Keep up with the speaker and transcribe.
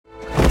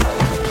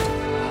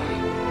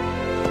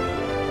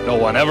No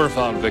one ever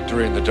found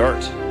victory in the dirt.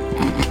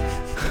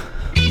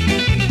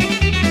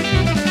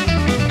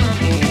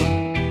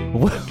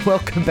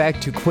 Welcome back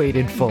to Quaid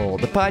in Full,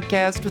 the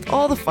podcast with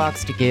all the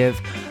fox to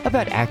give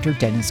about actor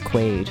Dennis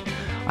Quaid.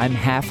 I'm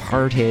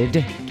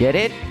half-hearted, get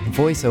it?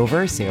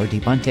 Voiceover, Sarah D.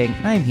 Bunting.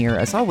 I'm here,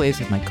 as always,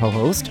 with my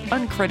co-host,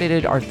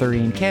 uncredited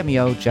Arthurian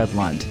cameo, Jeb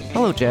Lund.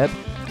 Hello, Jeb.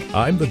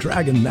 I'm the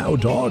dragon now,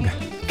 dog.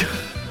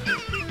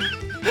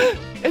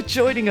 And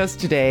joining us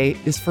today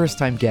is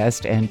first-time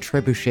guest and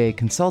trebuchet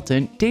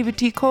consultant, David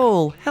T.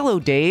 Cole. Hello,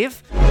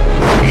 Dave.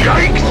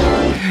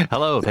 Yikes!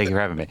 Hello, thank you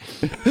for having me.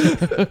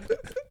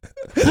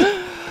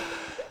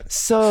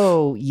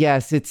 So,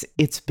 yes,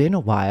 it's been a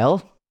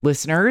while,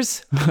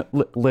 listeners,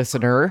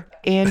 listener,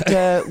 and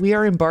we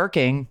are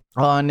embarking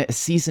on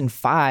season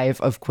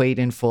 5 of Quaid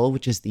in Full,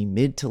 which is the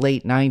mid to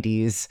late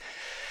 90s.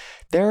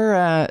 There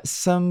are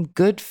some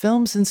good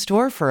films in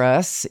store for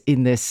us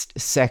in this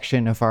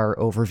section of our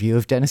overview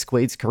of Dennis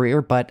Quaid's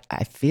career, but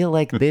I feel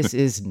like this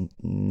is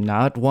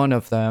not one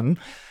of them.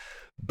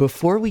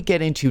 Before we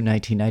get into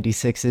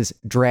 1996's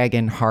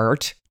Dragon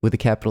Heart, with a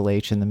capital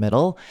H in the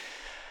middle,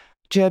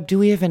 Jeb, do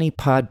we have any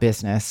pod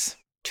business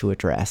to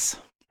address?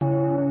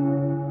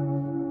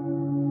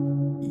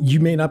 You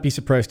may not be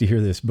surprised to hear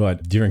this,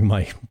 but during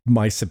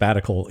my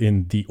sabbatical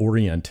in the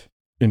Orient,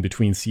 in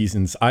between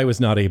seasons, I was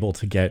not able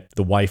to get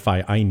the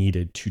Wi-Fi I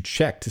needed to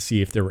check to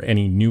see if there were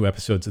any new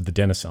episodes of The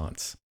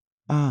Denisance.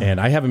 And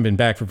I haven't been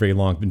back for very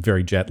long, been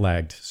very jet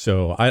lagged.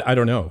 So I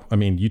don't know. I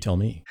mean, you tell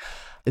me.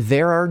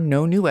 There are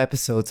no new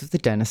episodes of The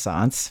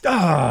Denisance.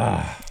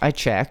 I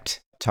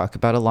checked. Talk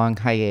about a long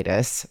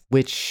hiatus,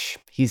 which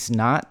he's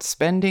not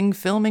spending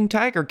filming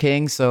Tiger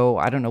King, so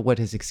I don't know what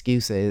his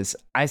excuse is.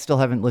 I still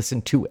haven't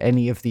listened to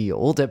any of the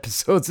old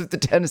episodes of The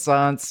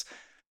Denisance.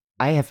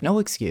 I have no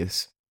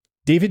excuse.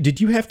 David, did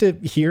you have to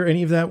hear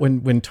any of that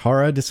when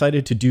Tara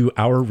decided to do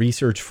our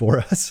research for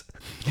us?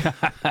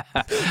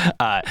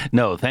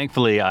 No,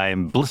 thankfully,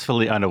 I'm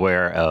blissfully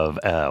unaware of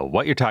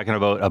what you're talking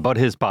about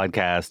his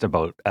podcast,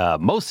 about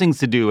most things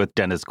to do with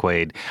Dennis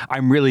Quaid.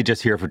 I'm really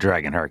just here for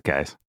Dragonheart,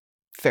 guys.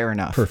 Fair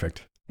enough.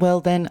 Perfect. Well,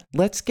 then,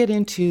 let's get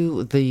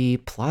into the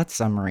plot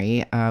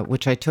summary,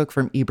 which I took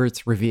from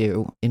Ebert's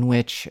review, in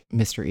which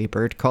Mr.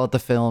 Ebert called the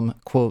film,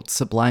 quote,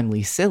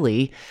 sublimely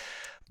silly,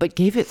 but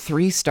gave it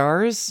 3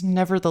 stars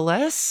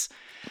nevertheless.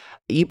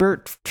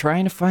 Ebert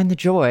trying to find the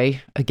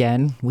joy.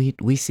 Again,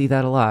 we see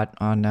that a lot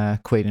on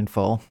Quaid in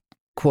Full.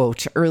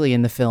 Quote, early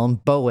in the film,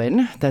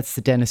 Bowen, that's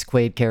the Dennis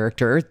Quaid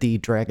character, the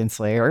Dragon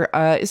Slayer,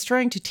 is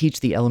trying to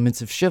teach the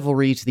elements of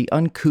chivalry to the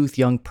uncouth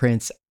young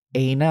prince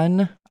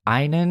Einan.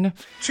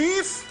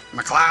 Chief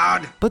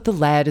McLeod. But the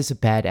lad is a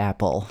bad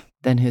apple.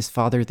 Then his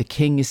father, the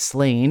king, is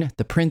slain,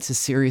 the prince is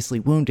seriously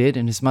wounded,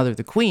 and his mother,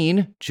 the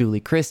queen, Julie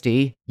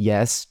Christie,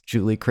 yes,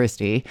 Julie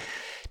Christie,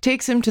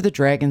 takes him to the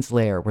dragon's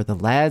lair, where the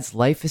lad's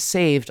life is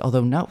saved,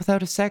 although not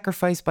without a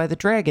sacrifice by the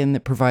dragon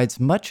that provides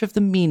much of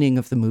the meaning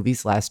of the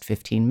movie's last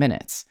 15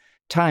 minutes.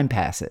 Time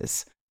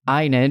passes.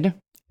 Einan,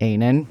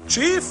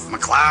 Chief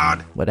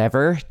McLeod,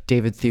 whatever,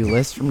 David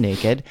Thewlis from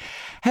Naked,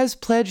 has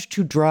pledged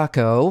to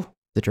Draco,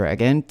 the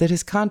dragon, that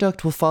his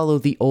conduct will follow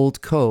the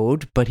old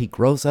code, but he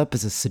grows up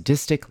as a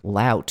sadistic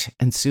lout,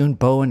 and soon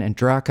Bowen and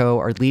Draco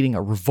are leading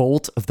a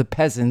revolt of the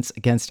peasants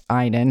against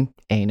Einan,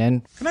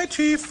 Good night,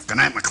 Chief. Good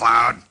night,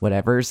 McLeod.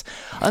 Whatever's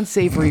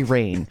unsavory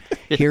reign.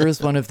 Here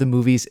is one of the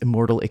movie's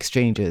immortal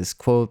exchanges.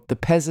 Quote, the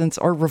peasants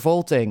are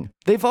revolting.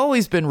 They've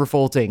always been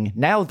revolting.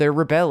 Now they're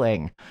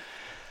rebelling.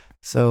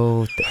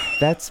 So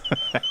that's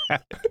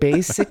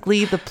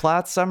basically the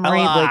plot summary.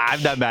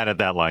 I'm not mad at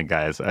that line,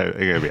 guys. I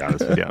gotta be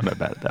honest with you. I'm not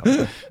mad at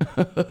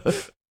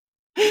that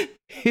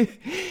one.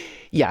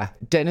 Yeah,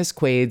 Dennis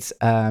Quaid's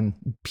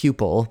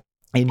pupil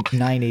in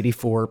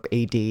 984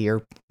 AD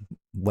or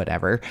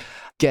whatever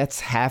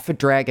gets half a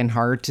dragon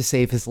heart to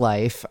save his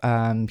life.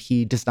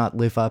 He does not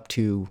live up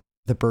to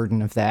the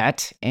burden of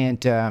that,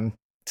 and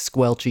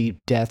squelchy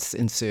deaths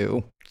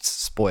ensue.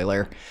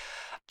 Spoiler.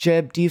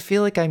 Jeb, do you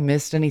feel like I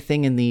missed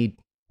anything in the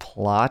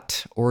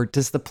plot, or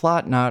does the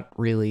plot not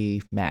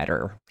really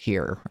matter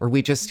here? Or are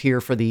we just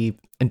here for the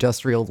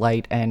industrial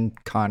light and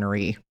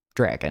Connery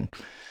dragon?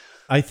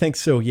 I think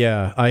so,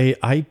 yeah.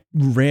 I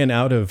ran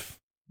out of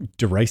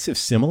derisive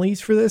similes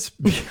for this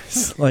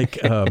because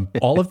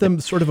all of them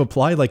sort of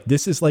apply. Like,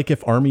 this is like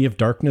if Army of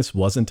Darkness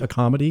wasn't a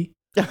comedy.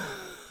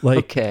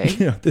 Like, okay.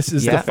 You know, this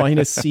is the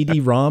finest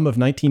CD-ROM of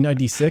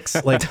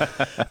 1996. Like,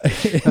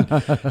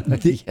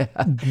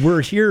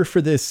 we're here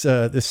for this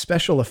this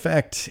special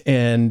effect,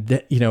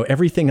 and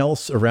everything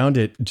else around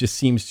it just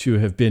seems to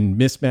have been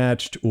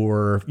mismatched,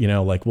 or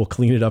like we'll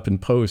clean it up in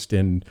post,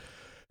 and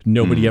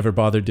nobody ever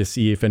bothered to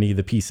see if any of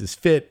the pieces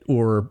fit,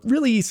 or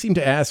really seemed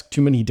to ask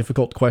too many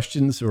difficult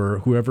questions, or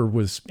whoever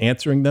was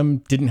answering them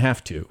didn't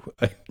have to.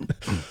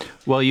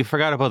 Well, you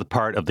forgot about the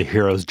part of the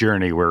hero's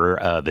journey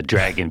where the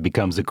dragon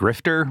becomes a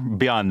grifter.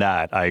 Beyond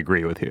that, I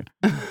agree with you.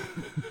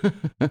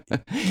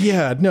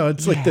 Yeah, no,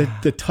 it's like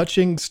the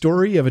touching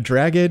story of a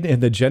dragon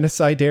and the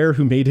genocidaire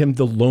who made him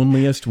the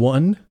loneliest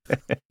one.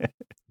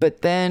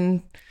 But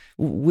then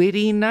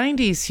witty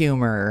 90s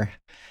humor.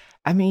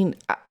 I mean,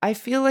 I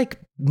feel like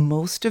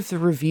most of the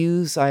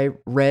reviews I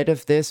read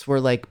of this were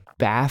like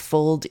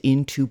baffled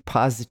into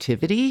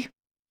positivity.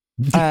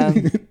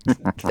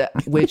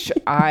 Which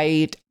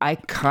I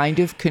kind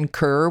of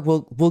concur.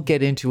 We'll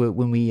get into it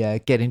when we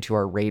get into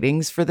our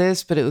ratings for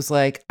this, but it was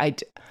like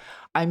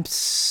I'm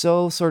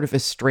so sort of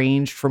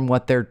estranged from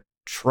what they're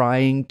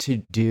trying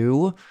to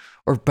do,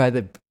 or by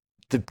the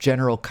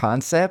general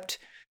concept,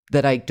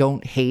 that I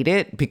don't hate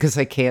it because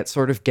I can't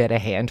sort of get a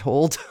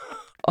handhold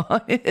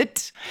on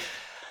it.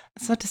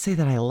 That's not to say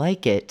that I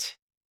like it.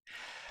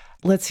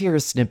 Let's hear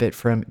a snippet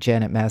from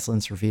Janet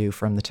Maslin's review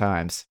from the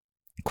Times.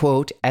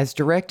 Quote, as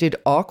directed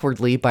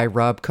awkwardly by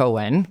Rob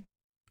Cohen,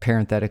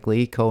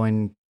 parenthetically,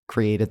 Cohen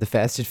created the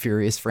Fast and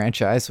Furious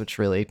franchise, which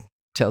really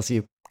tells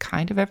you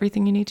kind of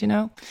everything you need to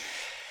know,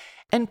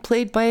 and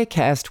played by a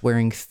cast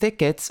wearing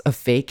thickets of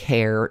fake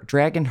hair,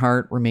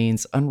 Dragonheart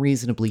remains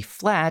unreasonably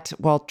flat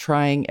while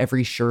trying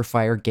every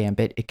surefire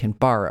gambit it can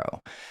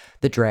borrow.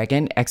 The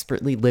dragon,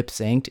 expertly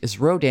lip-synced, is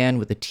Rodan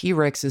with a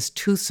T-Rex's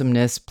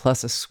toothsomeness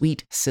plus a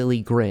sweet,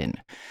 silly grin.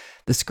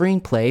 The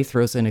screenplay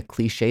throws in a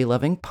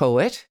cliche-loving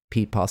poet,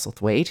 Pete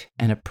Postlethwaite,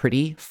 and a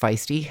pretty,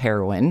 feisty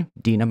heroine,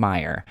 Dina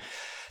Meyer.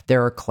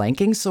 There are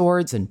clanking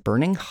swords and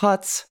burning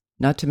huts,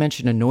 not to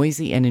mention a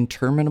noisy and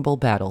interminable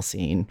battle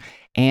scene,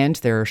 and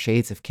there are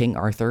shades of King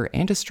Arthur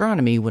and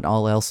astronomy when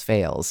all else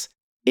fails.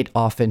 It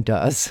often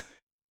does.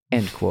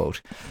 End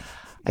quote.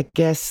 I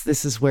guess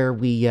this is where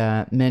we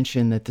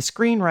mention that the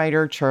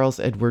screenwriter, Charles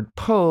Edward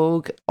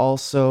Pogue,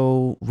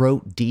 also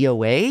wrote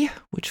DOA,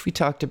 which we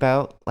talked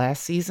about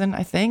last season,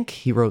 I think.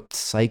 He wrote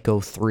Psycho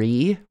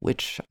 3,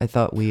 which I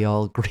thought we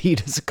all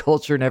agreed as a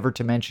culture never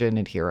to mention,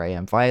 and here I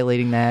am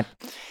violating that.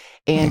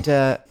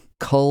 And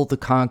Kull the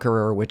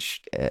Conqueror,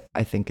 which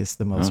I think is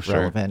the most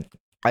relevant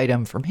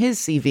item from his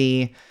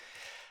CV.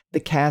 The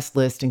cast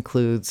list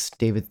includes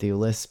David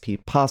Thewlis,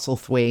 Pete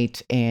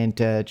Postlethwaite,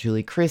 and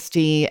Julie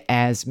Christie.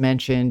 As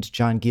mentioned,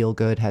 John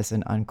Gielgud has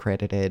an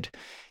uncredited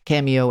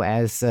cameo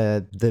as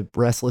the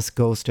restless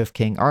ghost of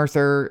King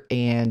Arthur.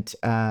 And,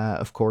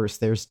 of course,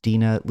 there's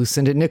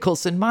Lucinda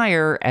Nicholson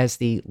Meyer as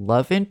the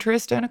love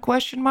interest and a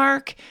question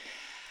mark.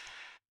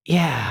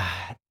 Yeah,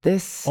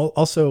 this...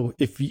 Also,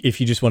 if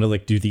you just want to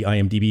like do the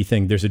IMDb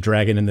thing, there's a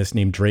dragon in this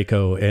named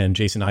Draco, and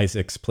Jason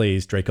Isaacs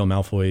plays Draco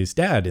Malfoy's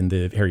dad in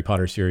the Harry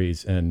Potter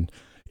series. And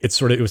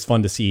it was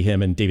fun to see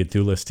him and David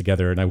Thewlis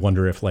together. And I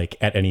wonder if like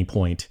at any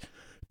point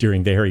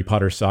during the Harry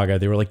Potter saga,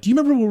 they were like, do you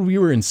remember when we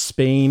were in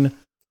Spain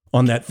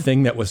on that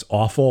thing that was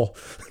awful?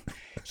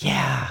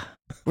 Yeah.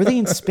 Were they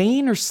in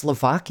Spain or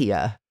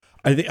Slovakia?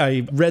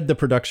 I read the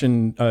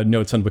production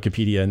notes on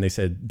Wikipedia, and they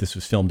said this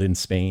was filmed in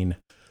Spain.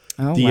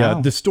 Oh, wow.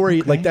 The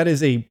story, like that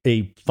is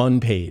a fun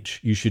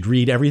page. You should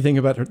read everything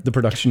about the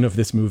production of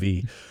this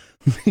movie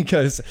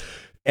because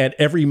at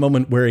every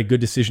moment where a good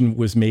decision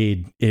was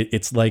made,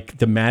 it's like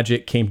the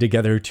magic came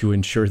together to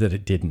ensure that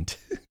it didn't.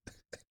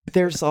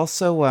 There's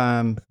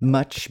also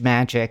much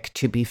magic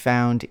to be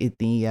found in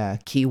the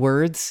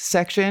keywords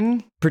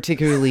section,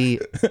 particularly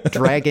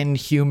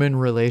dragon-human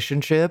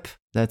relationship.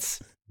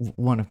 That's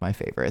one of my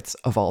favorites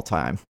of all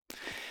time.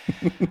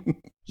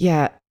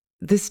 Yeah.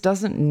 This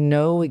doesn't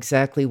know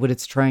exactly what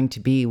it's trying to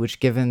be, which,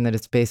 given that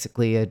it's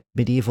basically a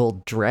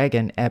medieval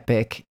dragon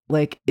epic,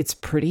 like, it's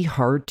pretty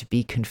hard to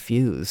be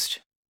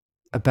confused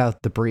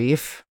about the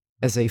brief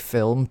as a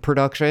film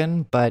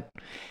production, but,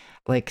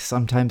 like,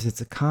 sometimes it's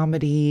a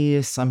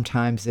comedy,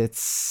 sometimes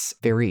it's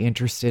very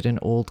interested in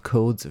old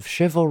codes of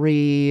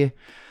chivalry,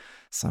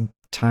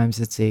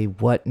 sometimes it's a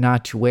what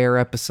not to wear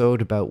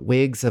episode about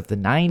wigs of the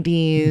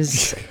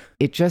 90s.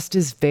 It just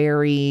is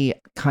very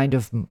kind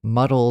of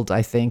muddled,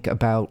 I think,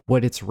 about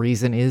what its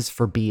reason is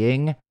for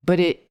being, but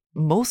it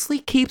mostly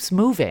keeps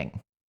moving,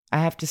 I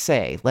have to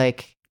say.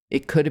 Like,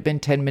 it could have been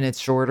 10 minutes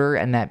shorter,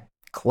 and that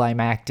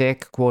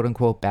climactic,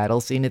 quote-unquote,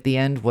 battle scene at the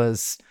end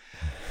was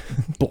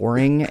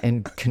boring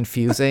and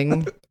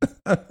confusing.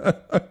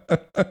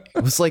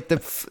 It was like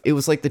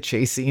the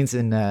chase scenes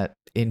in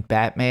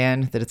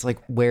Batman, that it's like,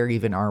 where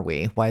even are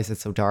we? Why is it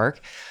so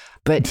dark?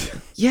 But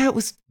yeah, it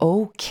was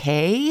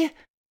okay.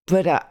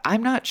 But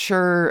I'm not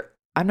sure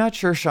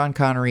Sean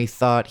Connery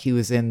thought he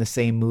was in the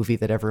same movie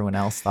that everyone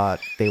else thought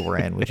they were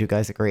in. Would you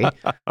guys agree?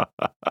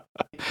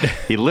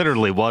 He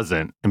literally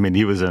wasn't. I mean,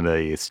 he was in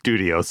a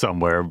studio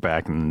somewhere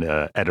back in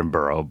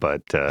Edinburgh.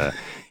 But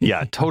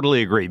yeah,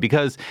 totally agree.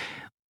 Because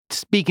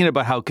speaking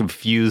about how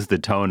confused the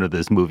tone of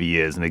this movie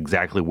is and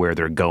exactly where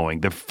they're going,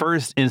 the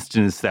first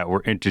instance that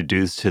we're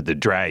introduced to the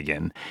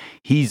dragon,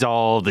 he's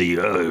all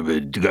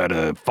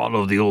gotta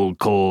follow the old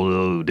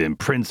code, and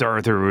Prince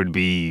Arthur would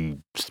be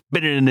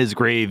spinning in his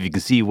grave. You can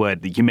see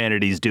what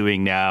humanity's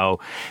doing now.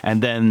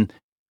 And then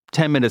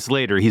 10 minutes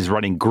later, he's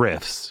running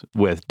grifts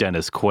with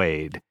Dennis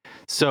Quaid.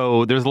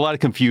 So there's a lot of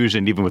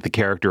confusion even with the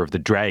character of the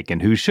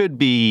dragon, who should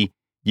be,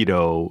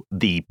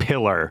 the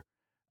pillar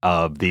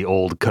of the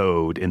old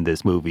code in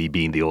this movie,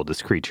 being the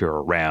oldest creature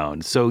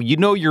around. So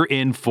you're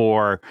in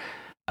for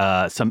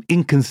some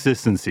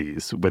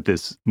inconsistencies with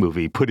this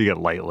movie, putting it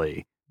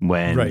lightly,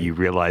 when you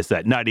realize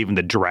that not even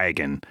the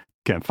dragon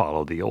can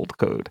follow the old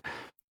code.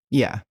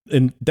 Yeah.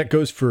 And that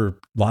goes for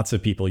lots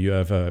of people. You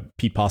have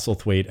Pete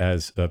Postlethwaite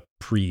as a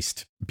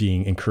priest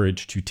being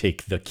encouraged to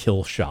take the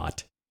kill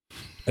shot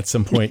at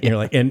some point. And you're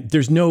like, and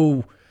there's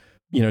no,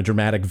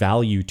 dramatic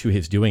value to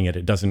his doing it.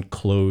 It doesn't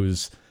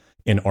close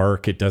an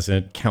arc. It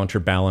doesn't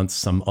counterbalance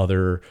some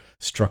other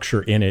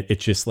structure in it.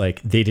 It's just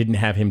like they didn't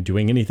have him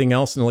doing anything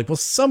else. And they're like, well,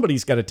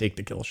 somebody's got to take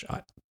the kill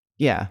shot.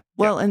 Yeah.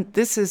 Well, and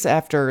this is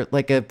after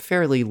like a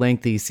fairly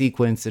lengthy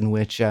sequence in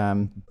which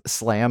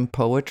slam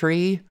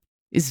poetry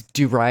is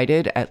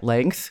derided at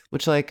length,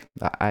 which like,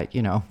 I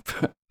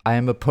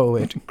am a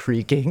poet,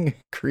 creaking.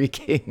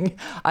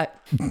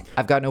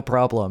 I've got no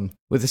problem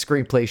with a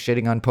screenplay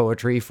shitting on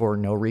poetry for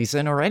no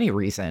reason or any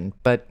reason.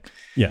 But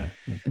yeah,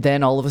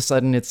 then all of a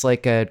sudden it's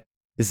like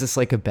is this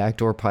like a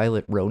backdoor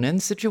pilot Ronin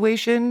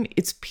situation?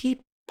 It's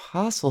Pete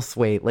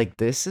Postlethwaite. Like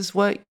this is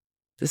what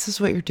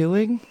you're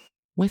doing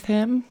with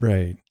him?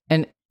 Right.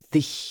 And the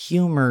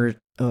humor,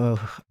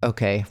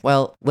 okay.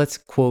 Well, let's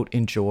quote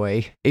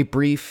enjoy a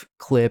brief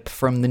clip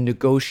from the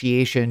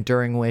negotiation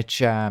during which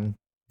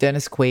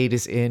Dennis Quaid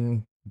is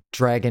in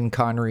Dragon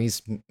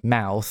Connery's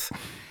mouth,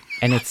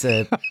 and it's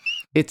a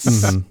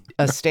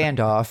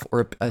standoff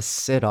or a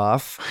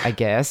sit-off, I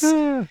guess.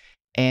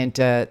 And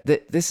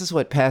this is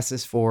what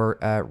passes for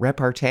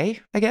repartee,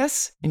 I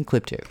guess, in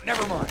clip 2.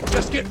 Never mind.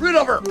 Just get rid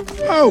of her.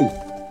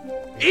 Oh!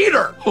 Eat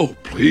her. Oh,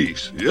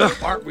 please, yeah.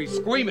 Aren't we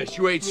squeamish?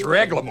 You ate Sir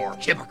Eglamour,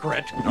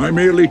 hypocrite. I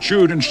merely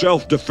chewed in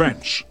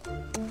self-defense,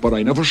 but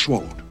I never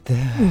swallowed.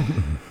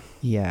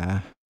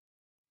 Yeah.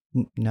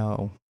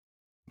 No.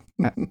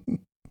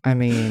 I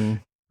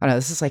mean, I don't know,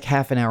 this is like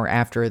half an hour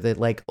after the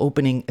like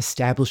opening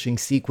establishing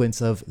sequence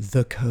of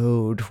The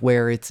Code,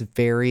 where it's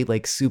very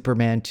like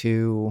Superman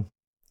 2,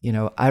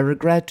 I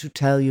regret to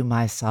tell you,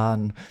 my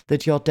son,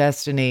 that your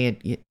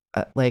destiny,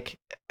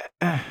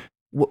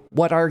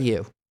 what are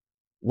you?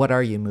 What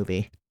are you,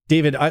 movie?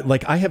 David,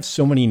 I have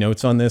so many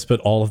notes on this, but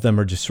all of them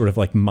are just sort of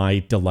like my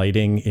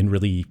delighting in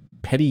really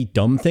petty,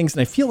 dumb things. And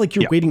I feel like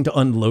you're waiting to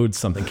unload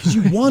something because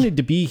you wanted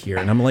to be here.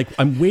 And I'm like,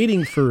 I'm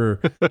waiting for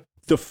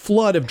the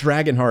flood of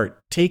Dragonheart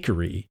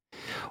takery.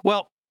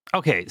 Well,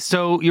 okay.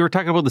 So you were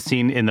talking about the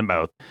scene in the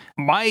mouth.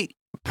 My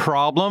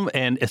problem,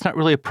 and it's not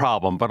really a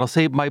problem, but I'll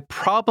say my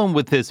problem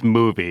with this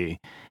movie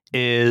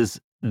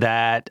is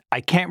that I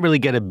can't really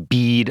get a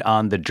bead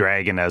on the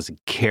dragon as a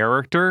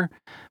character.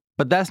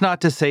 But that's not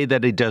to say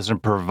that it doesn't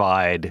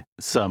provide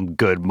some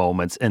good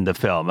moments in the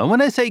film. And when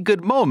I say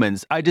good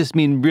moments, I just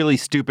mean really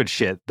stupid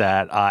shit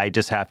that I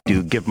just have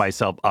to give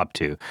myself up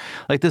to.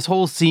 Like this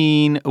whole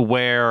scene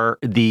where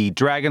the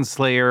Dragon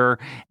Slayer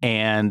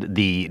and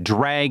the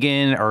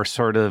dragon are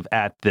sort of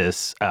at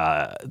this,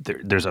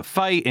 there's a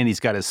fight and he's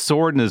got his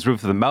sword in his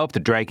roof of the mouth. The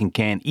dragon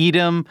can't eat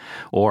him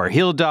or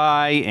he'll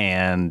die.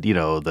 And,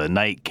 the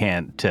knight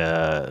can't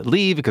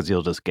leave because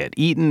he'll just get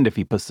eaten if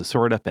he puts the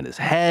sword up in his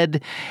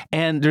head.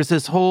 And there's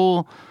this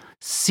whole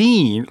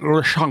scene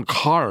where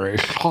Shankar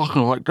is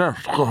talking like this,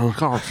 he's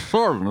got a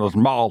sword in his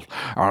mouth,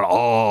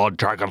 and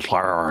Dragon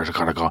Slayer is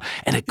gonna go.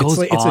 And it goes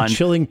on. It's a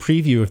chilling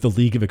preview of the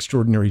League of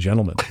Extraordinary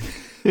Gentlemen.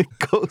 It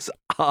goes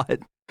on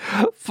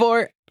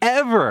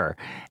forever.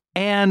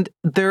 And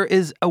there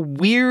is a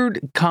weird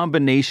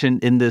combination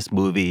in this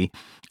movie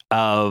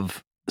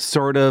of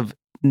sort of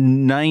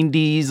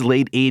 90s,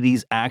 late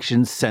 80s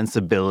action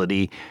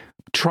sensibility,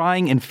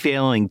 trying and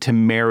failing to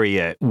marry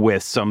it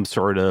with some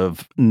sort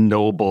of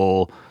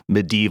noble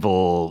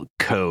medieval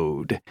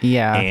code.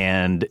 Yeah.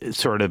 And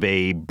sort of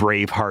a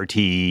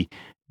Bravehearty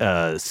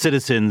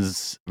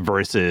citizens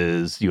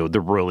versus,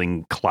 the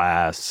ruling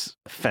class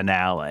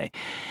finale.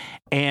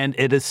 And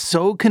it is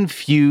so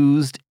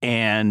confused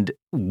and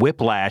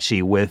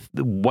whiplashy with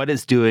what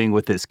it's doing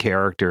with its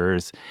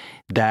characters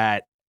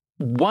that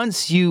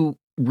once you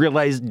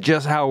realize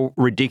just how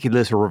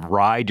ridiculous of a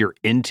ride you're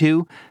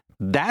into,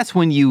 that's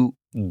when you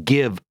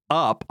give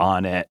up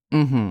on it.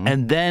 Mm-hmm.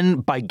 And then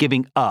by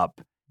giving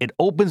up, it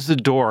opens the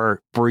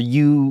door for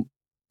you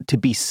to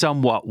be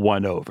somewhat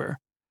won over.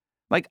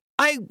 Like,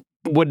 I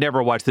would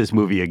never watch this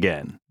movie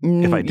again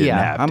if I didn't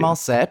have to. I'm all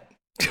set.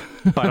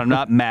 But I'm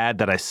not mad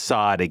that I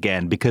saw it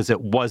again because it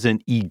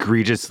wasn't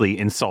egregiously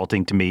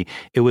insulting to me.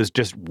 It was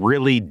just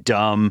really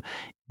dumb,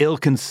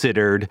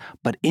 ill-considered,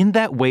 but in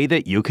that way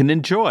that you can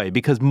enjoy,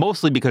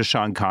 mostly because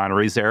Sean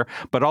Connery's there,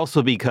 but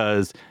also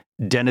because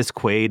Dennis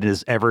Quaid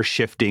is ever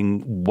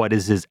shifting what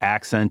is his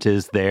accent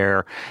is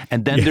there.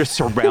 And then they're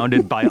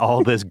surrounded by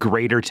all this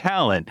greater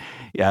talent.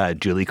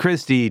 Julie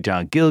Christie,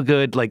 John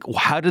Gielgud. Like,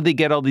 how did they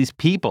get all these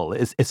people?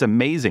 It's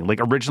amazing. Like,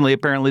 originally,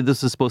 apparently,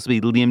 this was supposed to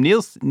be Liam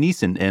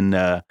Neeson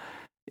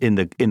in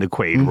the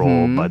Quaid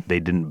role, but they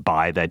didn't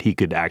buy that he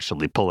could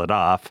actually pull it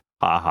off.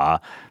 Haha.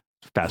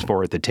 Fast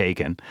forward to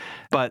Taken.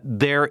 But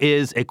there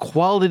is a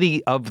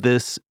quality of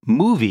this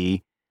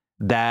movie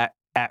that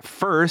at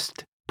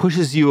first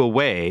pushes you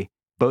away,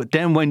 but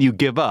then when you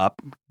give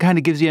up, kind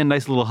of gives you a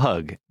nice little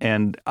hug.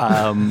 And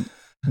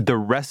the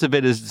rest of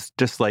it is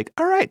just like,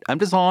 all right, I'm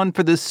just on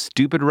for this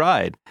stupid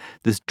ride.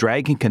 This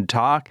dragon can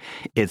talk.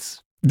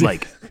 It's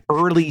like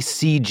early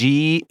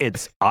CG.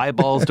 Its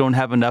eyeballs don't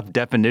have enough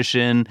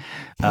definition.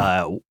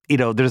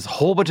 There's a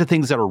whole bunch of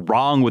things that are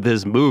wrong with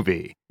this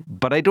movie,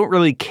 but I don't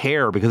really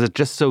care because it's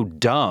just so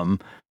dumb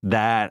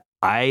that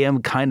I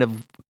am kind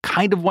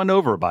of won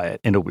over by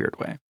it in a weird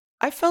way.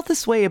 I felt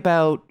this way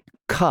about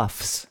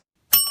Cuffs.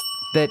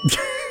 The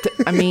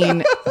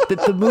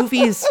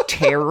movie is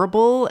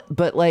terrible,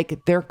 but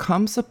like there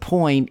comes a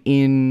point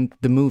in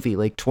the movie,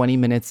 like 20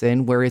 minutes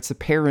in, where it's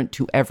apparent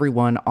to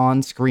everyone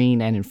on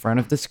screen and in front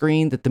of the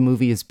screen that the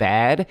movie is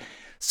bad.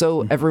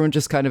 So everyone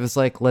just kind of is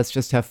like, let's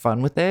just have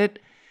fun with it.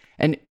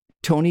 And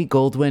Tony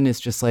Goldwyn is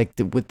just like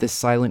with this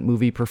silent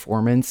movie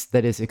performance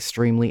that is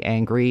extremely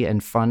angry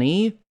and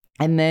funny.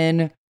 And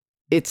then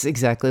it's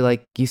exactly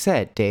like you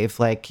said, Dave,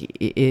 like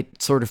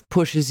it sort of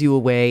pushes you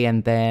away.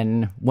 And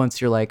then once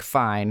you're like,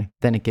 fine,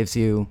 then it gives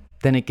you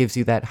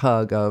that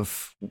hug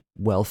of,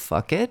 well,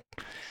 fuck it.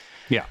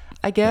 Yeah.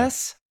 I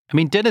guess. I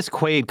mean, Dennis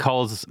Quaid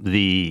calls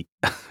the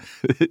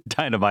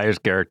Dinah Meyer's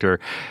character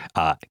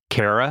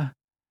Kara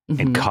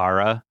and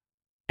Kara,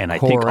 and I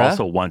think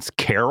also once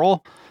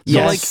Carol. So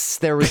yes,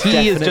 there was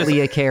definitely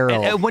a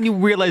Carol. And when you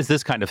realize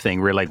this kind of thing,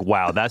 we're like,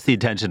 wow, that's the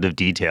attention to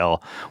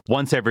detail.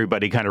 Once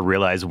everybody kind of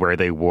realized where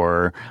they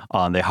were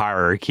on the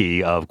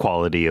hierarchy of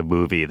quality of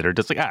movie, they're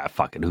just like,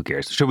 fuck it, who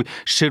cares?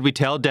 Should we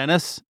tell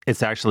Dennis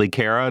it's actually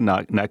Kara,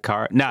 not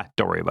Kara? Nah,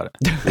 don't worry about it.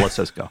 Let's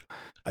just go.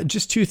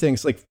 Just two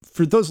things. Like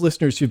for those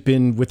listeners who've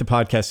been with the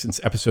podcast since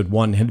episode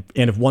 1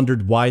 and have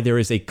wondered why there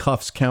is a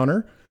Cuffs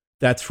counter,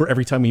 that's for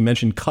every time we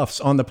mention Cuffs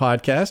on the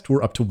podcast.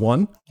 We're up to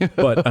 1,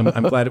 but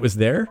I'm glad it was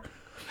there.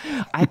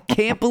 I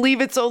can't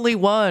believe it's only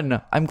 1.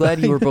 I'm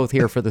glad you were both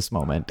here for this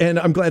moment. And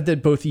I'm glad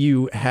that both of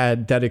you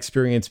had that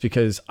experience,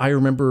 because I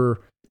remember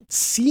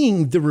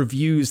seeing the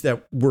reviews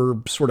that were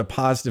sort of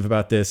positive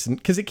about this, and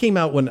because it came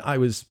out when I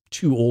was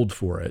too old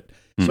for it.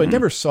 So I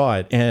never saw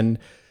it. And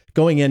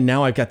going in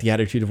now, I've got the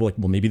attitude of like,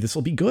 well, maybe this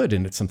will be good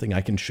and it's something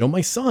I can show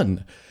my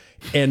son.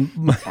 And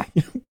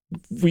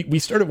we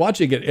started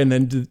watching it, and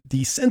then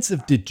the sense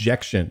of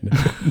dejection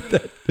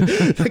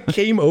that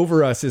came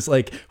over us is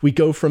like, we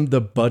go from the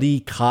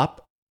buddy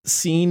cop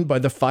scene by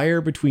the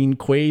fire between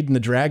Quaid and the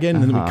dragon,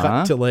 and then we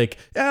cut to like,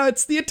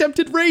 it's the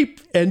attempted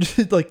rape, and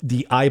just, like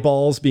the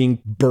eyeballs being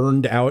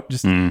burned out,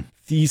 just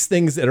these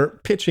things that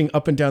are pitching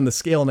up and down the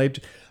scale. And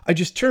I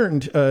just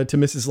turned to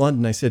Mrs.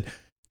 London. I said,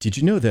 did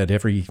you know that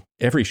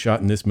every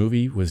shot in this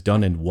movie was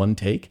done in one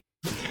take?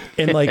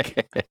 And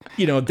like,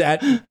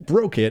 that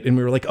broke it. And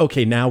we were like,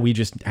 okay, now we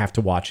just have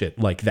to watch it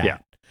like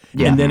that.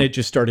 Yeah. And then it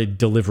just started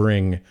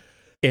delivering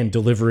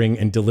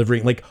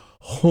like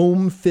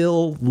home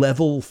fill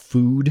level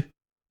food.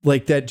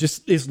 Like that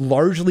just is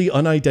largely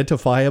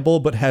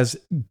unidentifiable, but has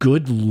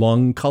good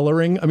lung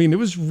coloring. I mean, it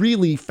was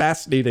really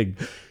fascinating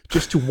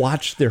just to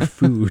watch their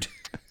food.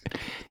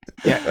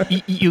 Yeah.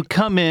 You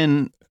come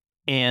in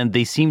and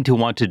they seem to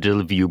want to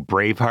deliver you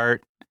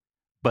Braveheart.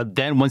 But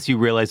then once you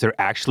realize they're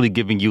actually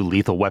giving you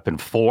Lethal Weapon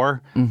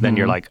 4, then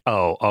you're like,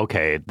 oh,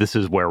 okay, this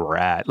is where we're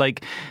at.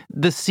 Like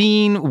the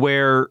scene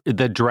where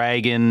the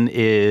dragon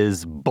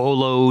is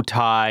bolo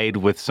tied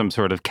with some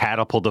sort of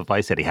catapult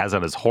device that he has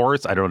on his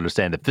horse. I don't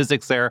understand the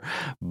physics there,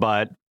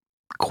 but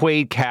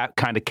Quaid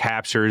kind of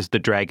captures the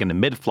dragon in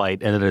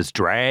mid-flight and then is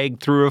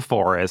dragged through a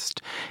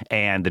forest,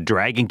 and the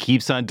dragon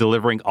keeps on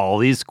delivering all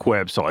these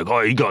quips. So like,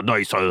 oh, you got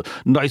a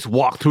nice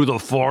walk through the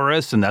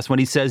forest, and that's when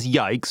he says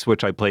yikes,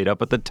 which I played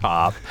up at the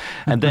top.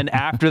 And then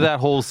after that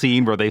whole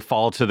scene where they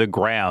fall to the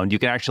ground, you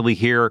can actually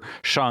hear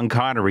Sean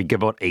Connery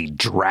give out a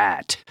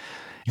drat.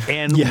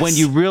 And when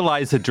you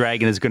realize the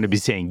dragon is going to be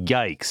saying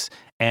yikes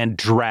and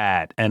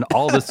drat and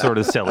all this sort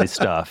of silly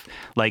stuff,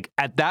 like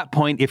at that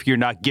point, if you're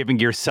not giving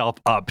yourself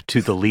up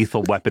to the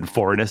Lethal Weapon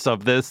 4-ness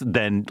of this,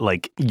 then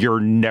like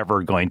you're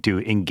never going to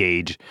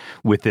engage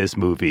with this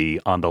movie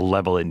on the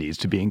level it needs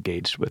to be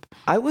engaged with.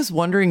 I was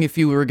wondering if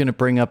you were going to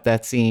bring up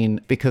that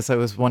scene, because I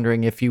was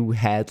wondering if you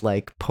had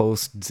like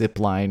post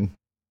zipline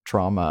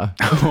trauma.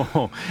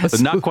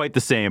 Not quite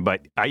the same,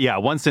 but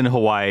once in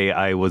Hawaii,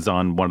 I was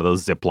on one of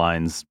those zip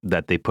lines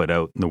that they put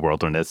out in the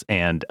wilderness,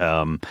 and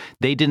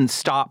they didn't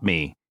stop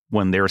me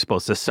when they were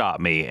supposed to stop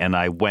me, and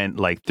I went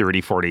like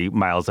 30, 40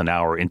 miles an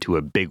hour into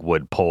a big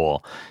wood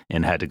pole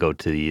and had to go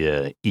to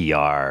the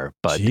ER.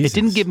 But Jesus. It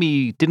didn't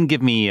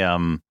give me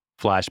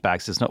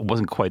flashbacks. It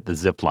wasn't quite the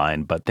zip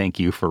line, but thank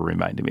you for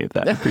reminding me of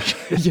that. I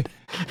appreciate it.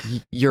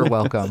 You're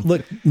welcome.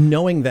 Look,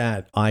 knowing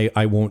that,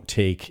 I won't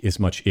take as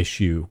much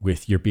issue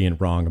with your being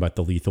wrong about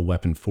the Lethal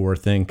Weapon 4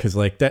 thing, because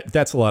like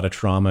that's a lot of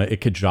trauma. It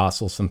could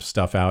jostle some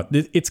stuff out.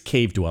 It's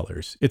cave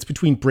dwellers. It's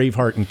between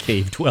Braveheart and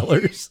cave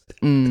dwellers.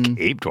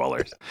 Cave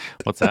dwellers?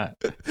 What's that?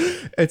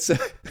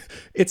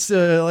 It's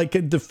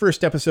like the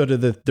first episode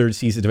of the 3rd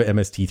season of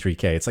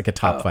MST3K. It's like a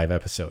top 5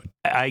 episode.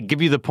 I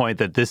give you the point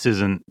that this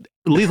isn't...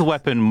 Lethal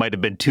Weapon might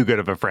have been too good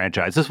of a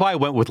franchise. That's why I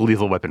went with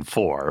Lethal Weapon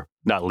 4,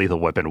 not Lethal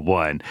Weapon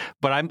 1.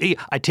 But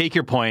I take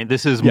your point.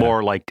 This is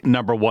more like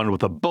number 1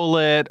 with a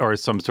bullet, or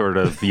some sort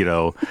of,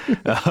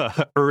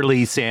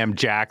 early Sam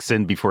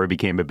Jackson before he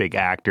became a big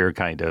actor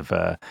kind of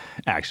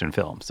action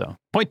film. So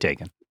point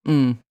taken.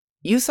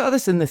 You saw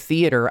this in the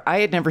theater. I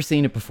had never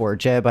seen it before.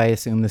 Jeb, I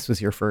assume this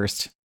was your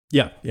first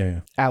Yeah.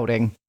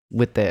 outing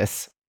with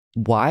this.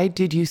 Why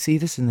did you see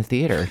this in the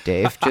theater,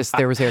 Dave? Just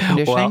there was air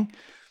conditioning?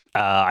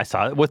 I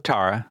saw it with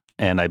Tara,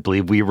 and I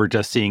believe we were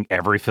just seeing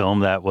every film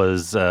that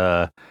was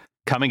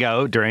coming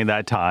out during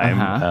that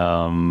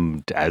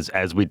time.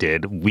 As we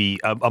did. We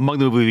among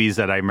the movies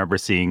that I remember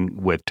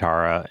seeing with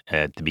Tara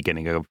at the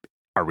beginning of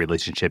our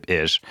relationship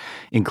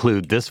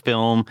include this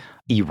film,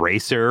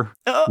 Eraser,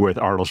 with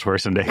Arnold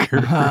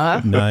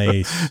Schwarzenegger.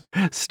 Nice.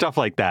 Stuff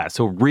like that.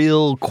 So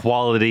real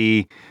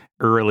quality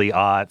early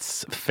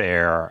aughts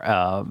fare.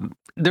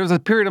 There was a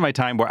period of my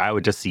time where I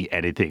would just see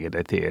anything in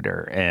the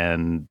theater,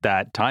 and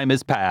that time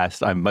has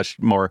passed. I'm much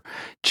more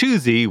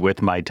choosy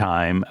with my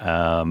time,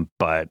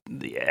 but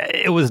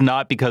it was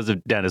not because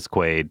of Dennis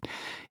Quaid.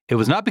 It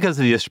was not because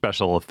of the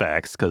special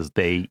effects, because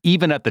they,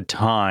 even at the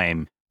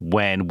time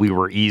when we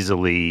were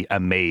easily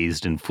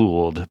amazed and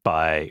fooled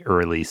by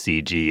early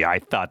CG, I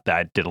thought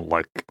that didn't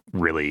look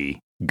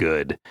really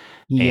good.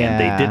 Yeah. And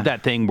they did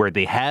that thing where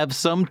they have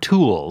some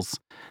tools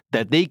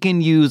that they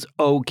can use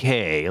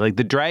okay. Like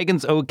the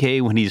dragon's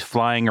okay when he's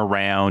flying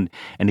around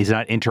and he's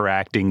not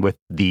interacting with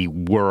the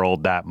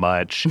world that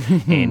much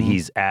and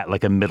he's at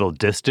like a middle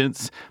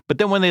distance. But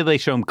then when they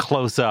show him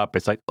close up,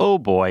 it's like, oh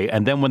boy.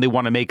 And then when they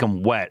want to make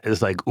him wet,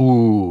 it's like,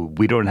 ooh,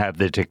 we don't have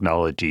the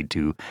technology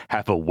to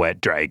have a wet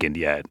dragon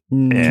yet.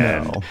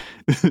 No.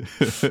 And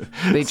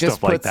They just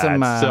stuff like put some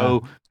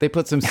that. they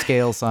put some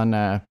scales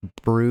on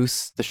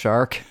Bruce the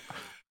shark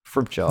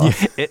from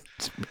Jaws. It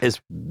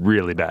is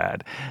really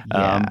bad.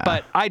 Yeah.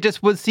 But I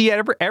just would see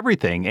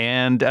everything.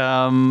 And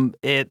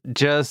it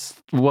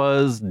just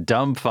was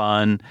dumb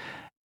fun.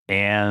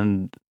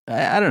 And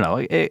I don't know.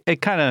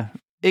 It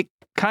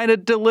kind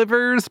of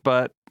delivers,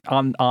 but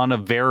on a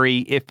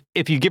very,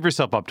 if you give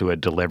yourself up to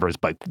it, delivers.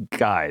 But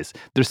guys,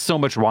 there's so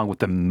much wrong with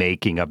the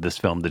making of this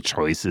film, the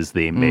choices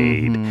they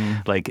made,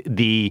 like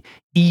the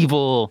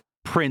evil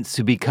prince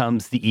who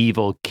becomes the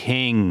evil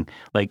king.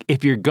 Like,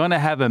 if you're gonna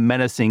have a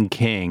menacing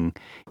king,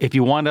 if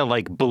you want to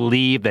like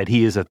believe that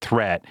he is a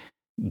threat,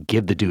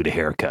 give the dude a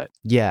haircut.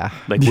 Yeah.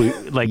 Like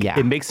Yeah.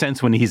 It makes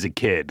sense when he's a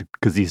kid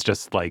because he's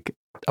just like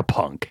a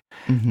punk.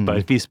 But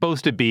if he's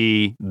supposed to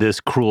be this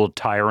cruel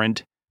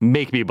tyrant,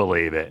 make me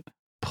believe it.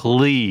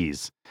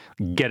 Please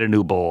get a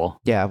new bowl.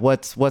 Yeah,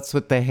 what's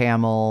with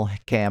the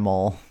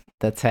camel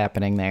that's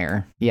happening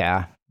there?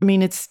 Yeah. I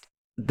mean,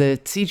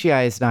 the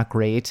CGI is not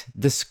great.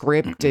 The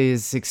script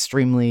is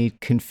extremely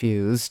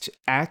confused.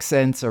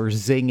 Accents are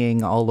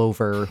zinging all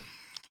over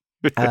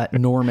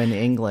Norman,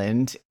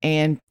 England.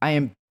 And I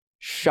am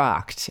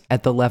shocked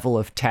at the level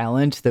of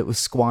talent that was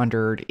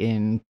squandered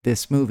in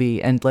this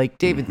movie. And like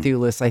David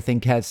Thewlis, I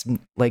think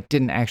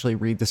didn't actually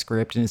read the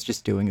script and is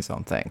just doing his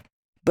own thing.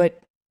 But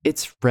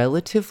it's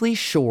relatively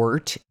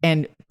short,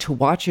 and to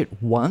watch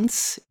it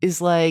once is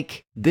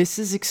like, this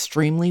is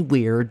extremely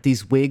weird.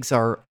 These wigs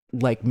are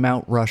like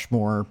Mount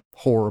Rushmore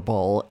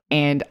horrible,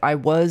 and I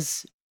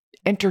was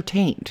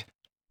entertained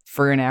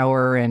for an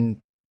hour and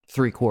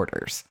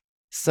 3/4.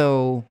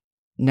 So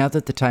now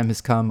that the time has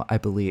come, I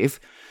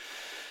believe,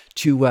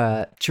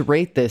 to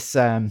rate this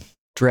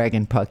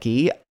Dragon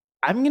Pucky,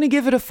 I'm gonna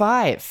give it a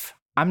 5.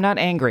 I'm not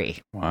angry.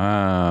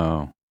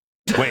 Wow.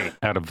 Wait,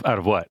 out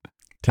of what?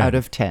 10. Out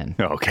of 10.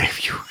 Okay.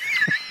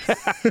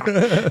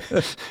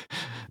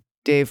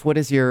 Dave, what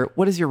is your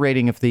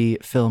rating of the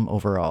film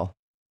overall?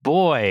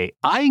 Boy,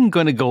 I'm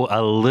going to go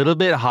a little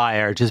bit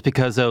higher just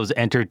because I was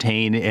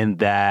entertained in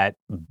that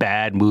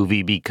bad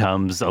movie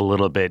becomes a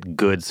little bit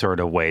good sort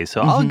of way.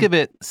 So I'll give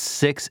it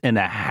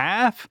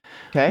 6.5.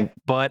 Okay.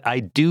 But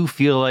I do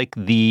feel like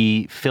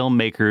the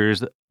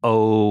filmmakers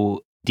owe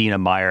Dina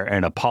Meyer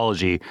an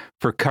apology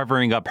for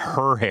covering up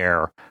her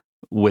hair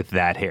with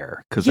that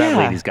hair, because that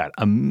lady's got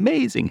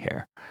amazing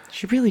hair.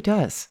 She really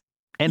does.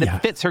 And it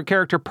fits her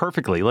character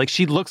perfectly. Like,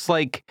 she looks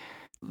like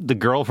the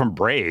girl from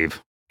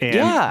Brave.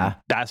 And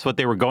that's what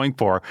they were going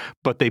for.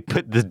 But they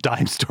put the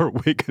dime store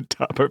wig on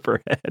top of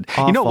her head.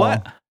 Awful. You know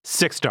what?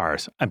 6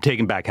 stars. I'm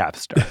taking back half a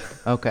star.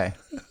 Okay.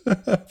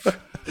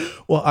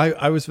 Well,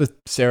 I was with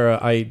Sarah.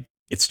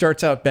 It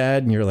starts out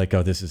bad and you're like,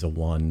 oh, this is a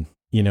 1,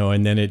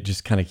 and then it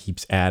just kind of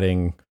keeps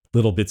adding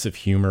little bits of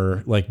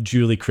humor, like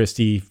Julie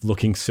Christie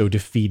looking so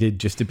defeated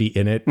just to be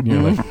in it. And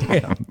you're like,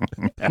 damn.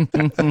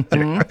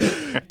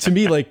 To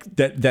me, like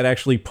that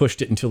actually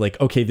pushed it into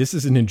like, okay, this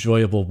is an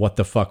enjoyable what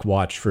the fuck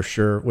watch for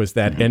sure. Was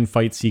that end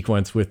fight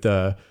sequence with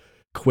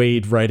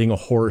Quaid riding a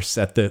horse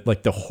at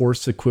the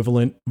horse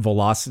equivalent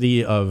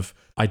velocity of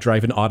I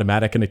drive an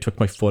automatic and I took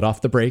my foot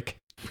off the brake.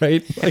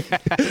 Right.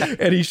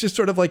 And he's just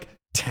sort of like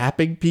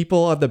tapping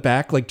people on the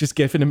back, like just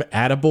giving him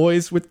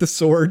attaboys with the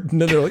sword.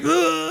 And then they're like,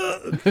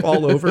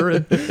 all over.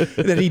 And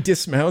then he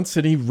dismounts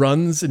and he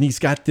runs and he's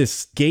got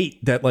this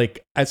gait that,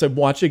 like, as I'm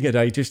watching it,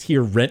 I just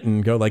hear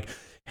Renton go like,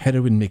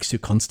 heroin makes you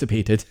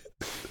constipated.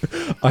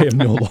 I am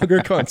no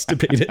longer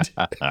constipated.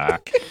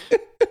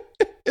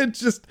 It's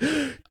just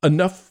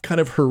enough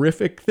kind of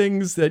horrific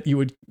things that you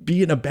would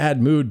be in a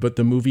bad mood, but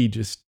the movie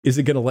just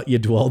isn't going to let you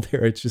dwell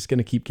there. It's just going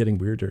to keep getting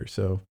weirder.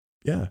 So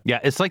Yeah. Yeah,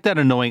 it's like that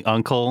annoying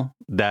uncle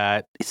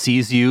that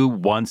sees you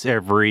once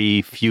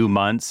every few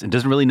months and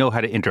doesn't really know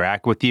how to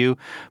interact with you,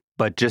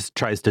 but just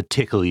tries to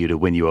tickle you to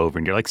win you over.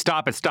 And you're like,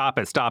 stop it, stop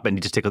it, stop it. And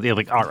you just tickle. You're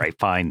like, all right,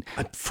 fine.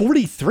 I'm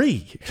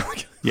 43.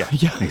 Yeah,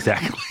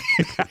 exactly.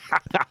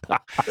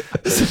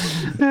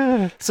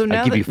 So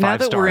now give you that, now 5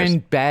 that we're stars. in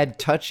bad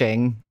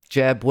touching,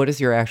 Jeb, what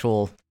is your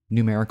actual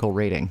numerical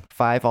rating?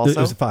 5 It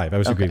also? was a 5. I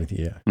was agreeing with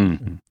you. Yeah.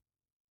 Mhm.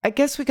 I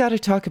guess we got to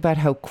talk about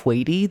how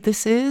Quaid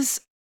this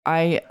is.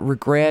 I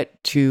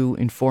regret to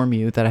inform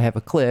you that I have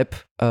a clip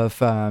of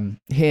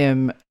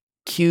him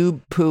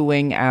cube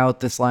pooing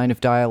out this line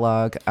of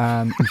dialogue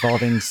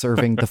involving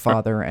serving the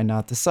father and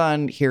not the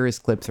son. Here is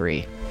clip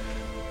 3.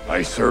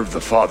 I serve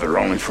the Father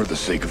only for the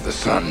sake of the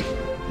Son.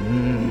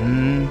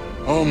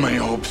 All my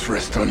hopes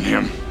rest on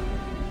him.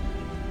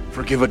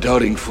 Forgive a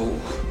doubting fool.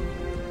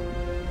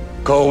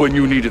 Call when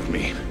you need of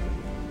me.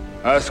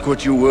 Ask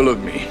what you will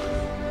of me.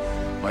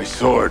 My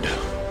sword,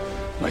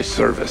 my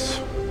service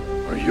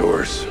are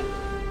yours.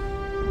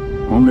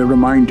 Only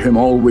remind him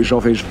always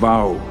of his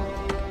vow.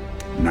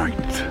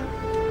 Knight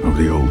of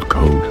the old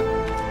code.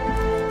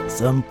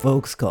 Some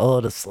folks call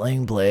it a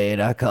sling blade.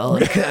 I call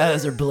it a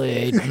Kaiser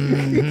blade.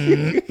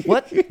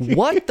 What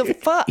the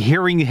fuck?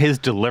 Hearing his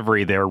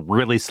delivery there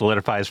really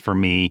solidifies for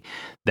me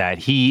that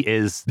he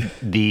is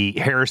the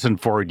Harrison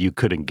Ford you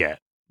couldn't get.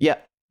 Yeah.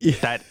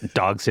 That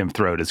dogs him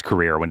throughout his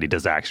career when he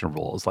does action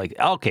roles. Like,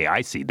 okay,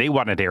 I see. They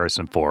wanted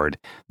Harrison Ford.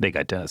 They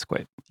got Dennis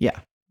Quaid. Yeah.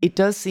 It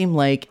does seem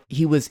like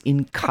he was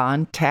in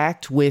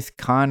contact with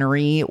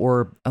Connery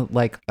or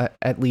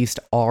at least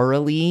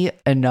orally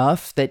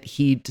enough that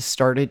he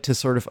started to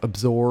sort of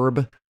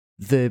absorb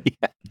the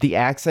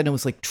accent and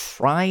was like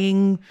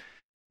trying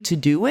to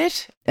do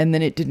it, and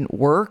then it didn't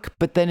work.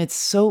 But then it's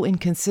so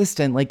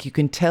inconsistent. Like you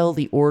can tell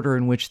the order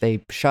in which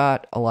they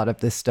shot a lot of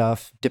this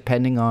stuff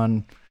depending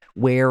on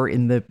where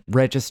in the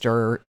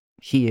register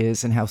he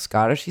is and how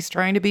Scottish he's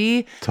trying to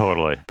be.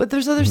 Totally. But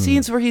there's other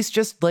scenes where he's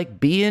just like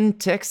being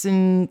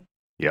Texan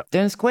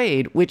Dennis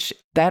Quaid, which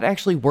that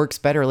actually works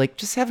better. Like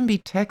just have him be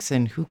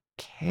Texan. Who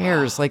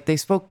cares? Like they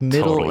spoke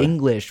Middle Totally.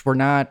 English. We're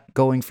not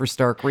going for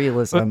stark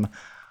realism.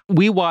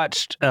 We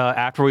watched,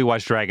 after we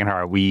watched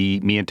Dragonheart,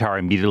 me and Tara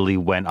immediately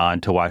went on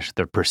to watch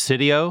The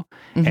Presidio,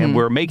 and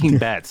we're making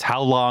bets.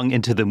 How long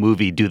into the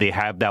movie do they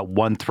have that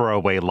one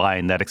throwaway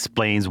line that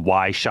explains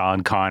why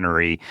Sean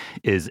Connery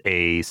is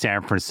a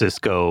San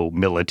Francisco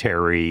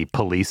military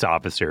police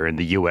officer in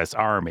the U.S.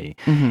 Army?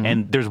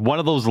 And there's one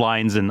of those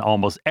lines in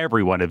almost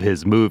every one of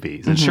his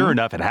movies. And sure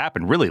enough, it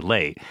happened really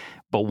late,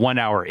 but 1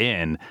 hour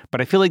in.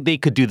 But I feel like they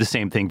could do the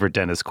same thing for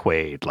Dennis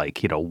Quaid.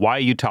 Like, why are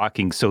you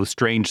talking so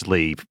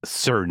strangely,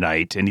 Sir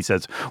Knight? And he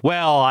says,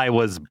 well, I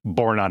was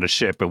born on a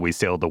ship and we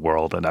sailed the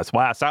world, and that's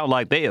why I sound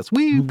like this.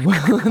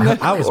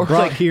 I was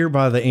brought here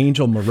by the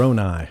angel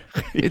Moroni.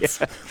 It's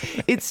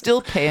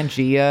still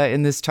Pangea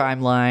in this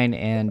timeline,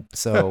 and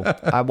so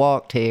I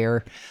walked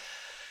here.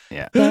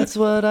 Yeah. That's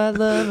what I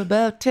love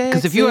about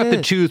Texas. Because if you have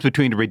to choose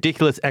between a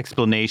ridiculous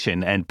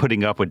explanation and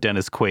putting up with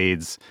Dennis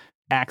Quaid's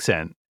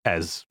accent,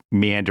 as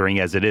meandering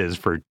as it is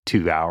for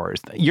 2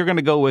 hours, you're going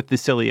to go with the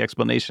silly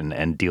explanation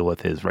and deal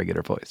with his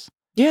regular voice.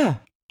 Yeah,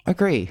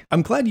 agree.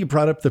 I'm glad you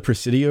brought up the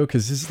Presidio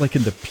because this is like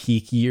in the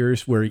peak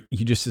years where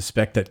you just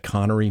suspect that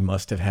Connery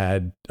must have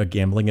had a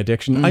gambling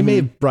addiction. I may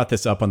have brought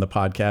this up on the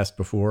podcast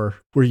before,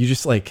 where you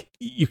just like,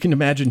 you can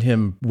imagine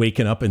him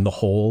waking up in the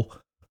hole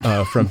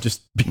from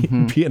just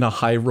being a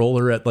high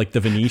roller at like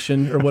the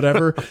Venetian or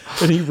whatever.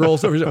 And he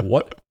rolls over and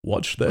says,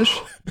 what's this?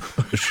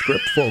 A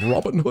script for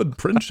Robin Hood,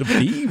 Prince of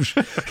Thieves.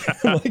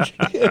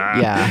 Like,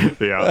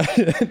 Yeah.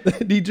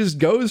 and he just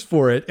goes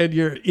for it.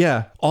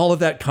 And all of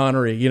that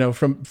Connery,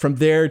 from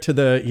there to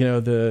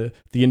the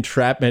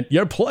entrapment,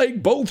 you're playing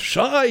both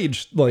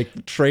sides,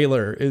 like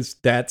trailer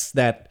that's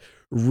that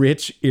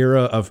rich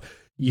era of,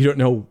 you don't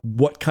know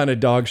what kind of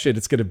dog shit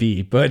it's going to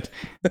be, but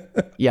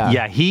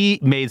Yeah, he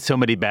made so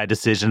many bad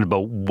decisions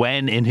about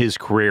when in his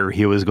career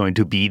he was going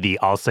to be the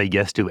I'll say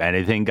yes to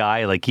anything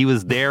guy. Like he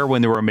was there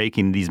when they were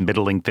making these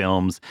middling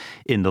films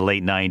in the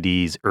late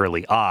 90s,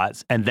 early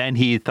aughts. And then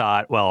he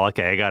thought, well,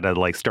 okay, I got to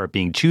like start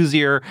being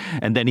choosier.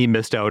 And then he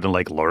missed out on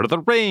like Lord of the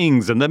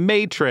Rings and The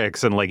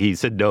Matrix. And like he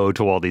said no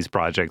to all these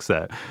projects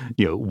that,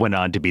 went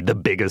on to be the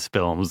biggest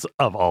films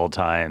of all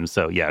time.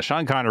 So yeah,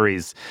 Sean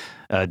Connery's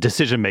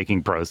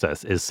decision-making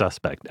process is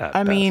suspect at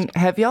I mean,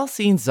 have y'all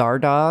seen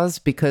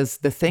Zardoz? Because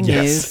the thing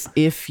is,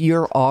 if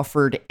you're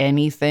offered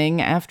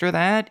anything after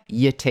that,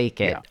 you take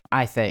it,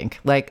 I think.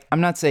 Like, I'm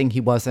not saying he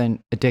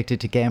wasn't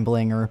addicted to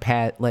gambling or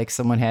like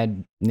someone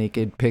had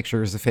naked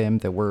pictures of him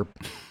that were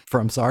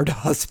from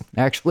Zardoz,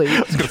 actually. I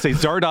was going to say,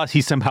 Zardoz,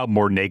 he's somehow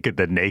more naked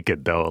than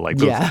naked, though. Like,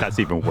 that's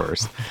even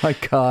worse. My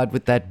God,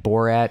 with that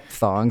Borat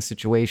thong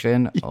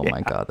situation. Oh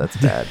my God, that's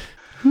bad.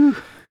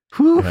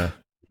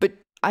 But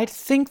I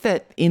think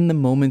that in the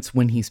moments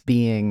when he's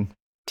being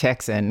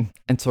Texan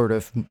and sort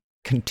of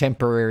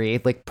contemporary,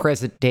 like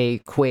present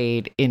day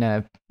Quaid in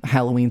a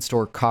Halloween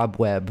store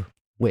cobweb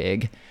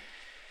wig,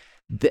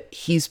 that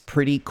he's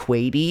pretty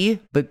Quaidy.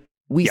 But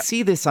we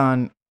see this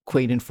on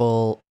Quaid in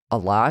Full a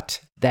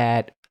lot,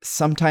 that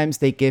sometimes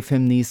they give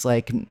him these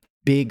like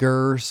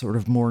bigger, sort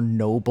of more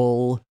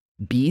noble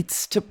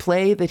beats to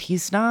play that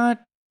he's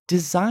not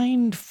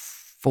designed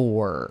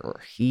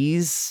for.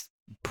 He's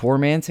poor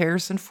man's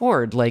Harrison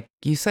Ford, like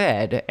you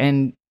said.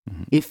 And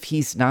if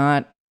he's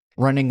not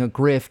running a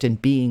grift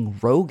and being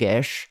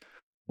roguish,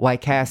 why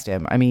cast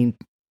him? I mean,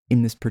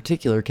 in this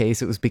particular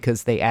case, it was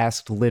because they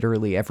asked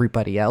literally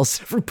everybody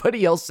else.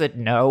 Everybody else said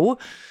no.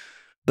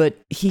 But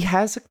he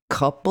has a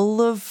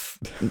couple of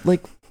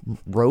like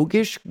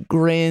roguish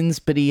grins,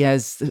 but he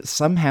has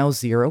somehow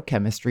zero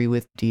chemistry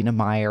with Dina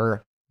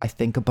Meyer. I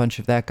think a bunch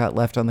of that got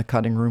left on the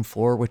cutting room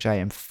floor, which I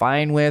am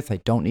fine with. I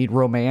don't need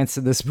romance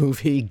in this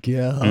movie.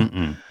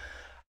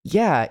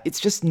 Yeah, it's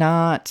just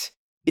not...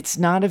 It's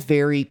not a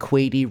very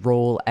Quaid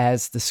role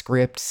as the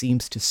script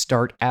seems to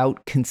start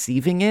out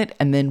conceiving it.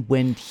 And then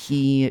when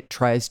he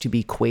tries to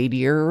be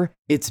Quaidier,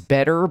 it's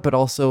better, but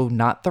also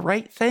not the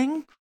right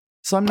thing.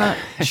 So I'm not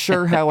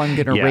sure how I'm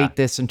going to rate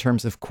this in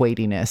terms of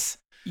Quaidiness.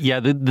 Yeah,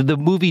 the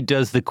movie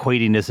does the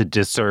Quaidiness a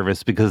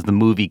disservice because the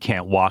movie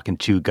can't walk and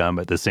chew gum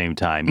at the same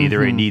time.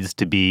 Either it needs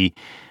to be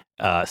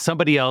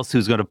somebody else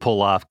who's going to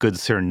pull off Good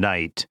Sir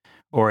Knight,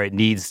 or it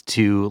needs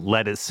to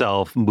let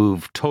itself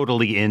move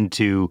totally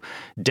into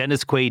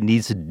Dennis Quaid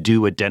needs to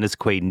do what Dennis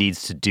Quaid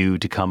needs to do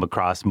to come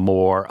across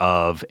more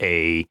of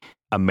a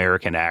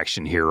American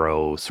action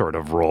hero sort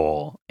of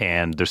role.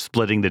 And they're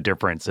splitting the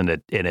difference and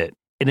it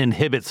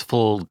inhibits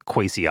full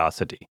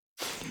quasiosity.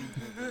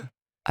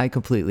 I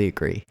completely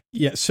agree.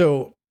 Yeah,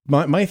 so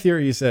my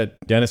theory is that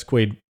Dennis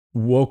Quaid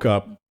woke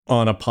up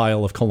on a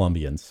pile of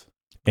Colombians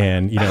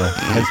and,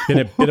 has been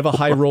a bit of a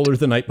high roller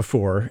the night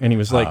before. And he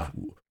was like,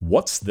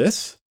 what's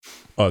this?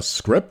 A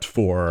script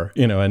for,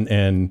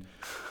 and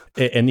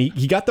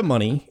he got the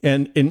money.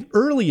 And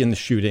early in the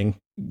shooting,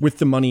 with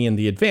the money in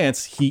the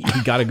advance, he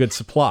got a good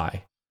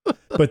supply.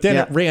 But then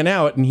it ran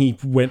out and he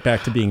went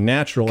back to being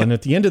natural. And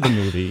at the end of the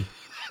movie,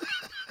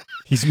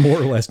 he's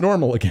more or less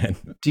normal again.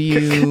 Do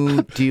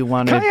you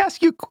want to? Can I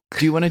ask you?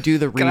 Do you want to do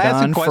the read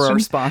on for our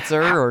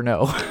sponsor or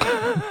no?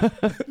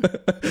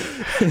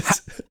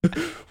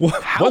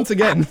 Once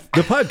again,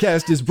 the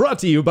podcast is brought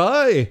to you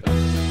by.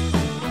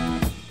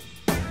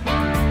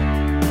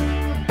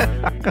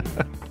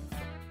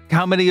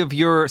 How many of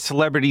your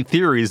celebrity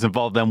theories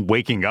involve them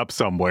waking up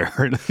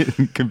somewhere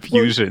in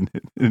confusion,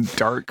 in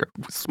dark,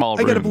 small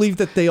rooms? I gotta believe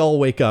that they all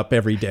wake up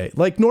every day,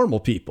 like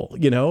normal people,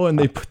 and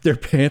they put their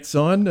pants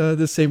on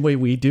the same way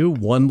we do,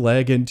 one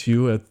leg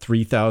into a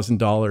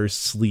 $3,000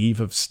 sleeve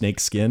of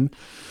snakeskin.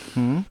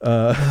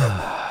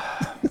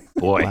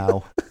 Boy,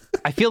 wow.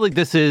 I feel like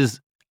this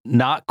is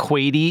not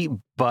Quaidy,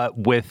 but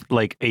with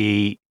like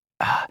his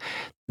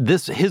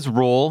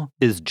role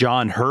is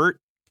John Hurt.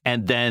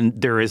 And then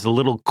there is a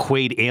little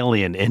Quaid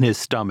alien in his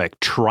stomach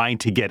trying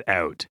to get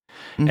out.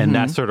 And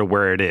that's sort of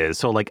where it is.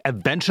 So like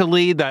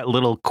eventually that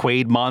little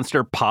Quaid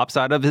monster pops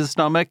out of his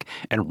stomach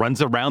and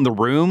runs around the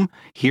room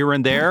here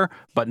and there,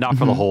 but not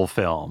for the whole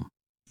film.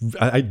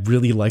 I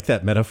really like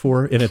that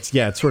metaphor. And it's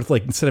sort of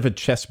like instead of a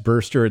chest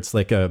burster, it's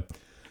like a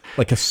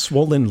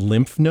swollen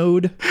lymph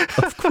node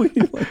of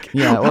Quaid.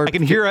 Or I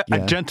can hear a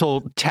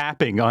gentle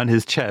tapping on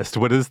his chest.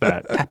 What is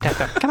that? Tap, tap,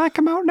 tap. Can I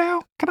come out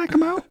now? Can I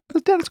come out?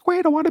 It's Dennis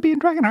Quaid. I want to be in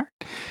Dragonheart.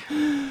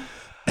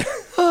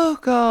 Oh,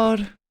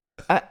 God.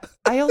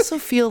 I also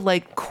feel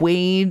like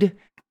Quaidosity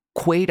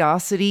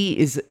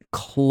is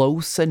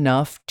close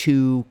enough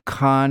to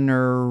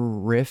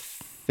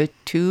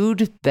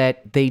Connorifitude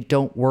that they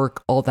don't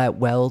work all that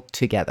well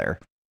together.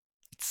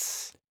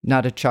 It's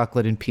not a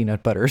chocolate and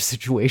peanut butter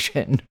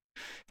situation.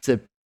 It's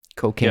a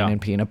cocaine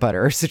and peanut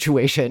butter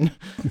situation.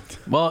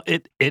 Well,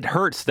 it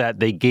hurts that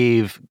they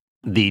gave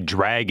the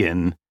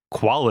dragon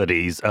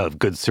qualities of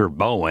Good Sir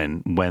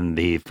Bowen when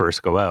they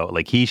first go out.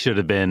 Like he should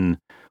have been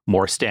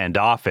more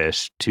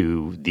standoffish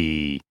to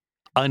the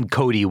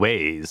uncody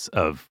ways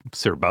of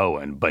Sir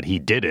Bowen, but he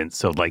didn't.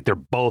 So like they're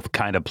both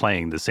kind of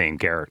playing the same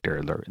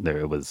character.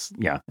 There was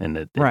and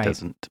it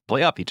doesn't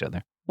play off each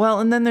other. Well,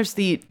 and then there's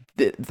the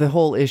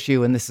whole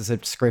issue, and this is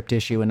a script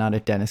issue and not a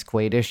Dennis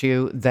Quaid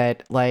issue,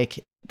 that like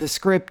the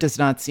script does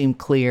not seem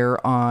clear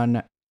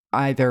on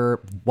either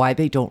why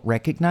they don't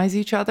recognize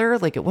each other.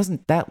 Like it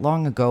wasn't that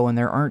long ago and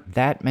there aren't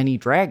that many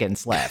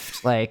dragons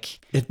left. Like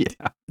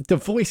the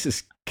voice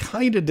is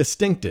kind of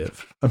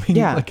distinctive. I mean,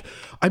 like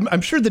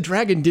I'm sure the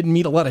dragon didn't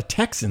meet a lot of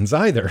Texans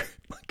either.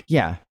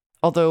 Yeah.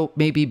 Although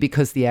maybe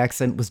because the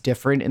accent was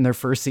different in their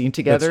first scene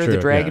together, the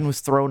dragon was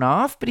thrown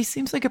off, but he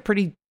seems like a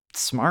pretty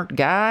smart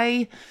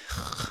guy.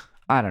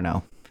 I don't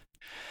know.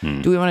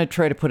 Do we want to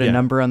try to put a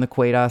number on the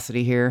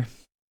Quaidosity here?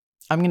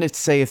 I'm going to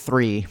say a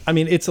 3. I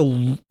mean, it's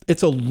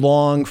a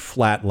long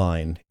flat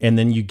line, and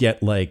then you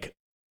get like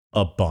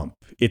a bump.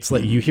 It's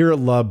like you hear a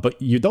lub,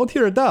 but you don't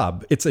hear a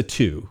dub. It's a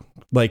 2.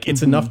 Like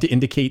it's enough to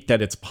indicate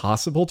that it's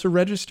possible to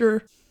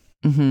register,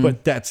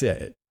 but that's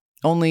it.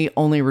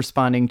 Only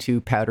responding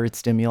to powdered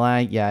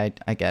stimuli. Yeah,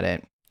 I get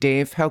it.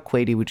 Dave, how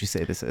Quaidy would you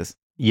say this is?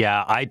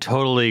 Yeah, I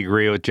totally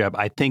agree with Jeb.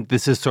 I think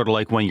this is sort of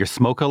like when your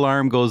smoke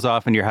alarm goes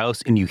off in your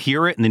house and you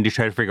hear it and then you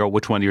try to figure out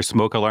which one of your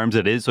smoke alarms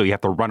it is. So you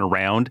have to run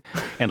around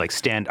and like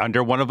stand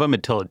under one of them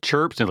until it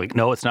chirps and like,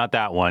 no, it's not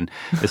that one.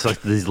 It's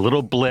like these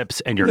little blips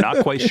and you're not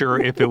quite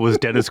sure if it was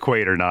Dennis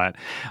Quaid or not.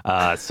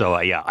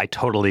 Yeah, I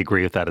totally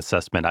agree with that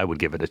assessment. I would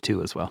give it a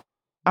 2 as well.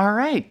 All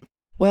right.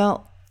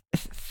 Well,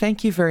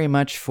 thank you very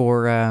much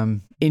for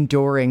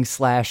enduring /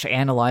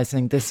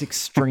 analyzing this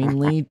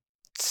extremely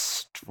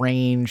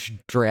strange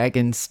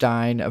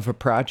Dragonstein of a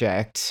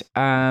project.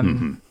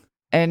 And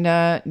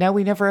now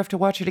we never have to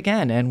watch it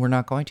again, and we're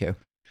not going to.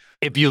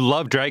 If you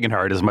love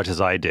Dragonheart as much as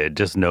I did,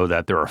 just know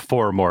that there are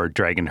 4 more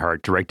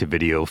Dragonheart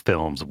direct-to-video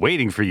films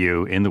waiting for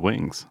you in the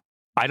wings.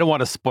 I don't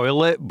want to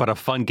spoil it, but a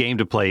fun game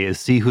to play is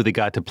see who they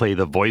got to play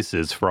the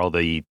voices for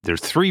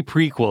there's 3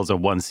 prequels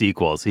and 1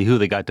 sequel. See who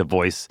they got to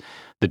voice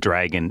the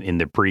dragon in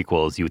the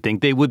prequels. You would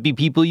think they would be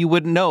people you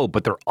wouldn't know,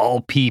 but they're all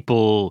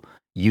people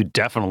you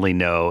definitely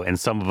know, and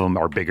some of them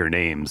are bigger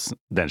names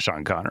than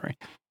Sean Connery.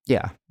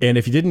 Yeah. And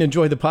if you didn't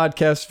enjoy the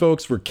podcast,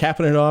 folks, we're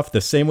capping it off the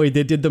same way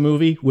they did the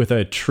movie, with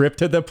a trip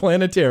to the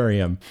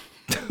planetarium.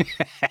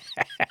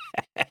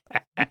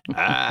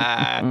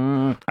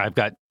 I've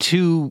got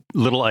 2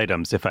 little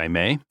items, if I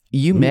may.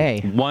 You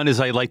may. One is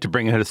I like to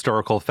bring a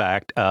historical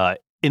fact.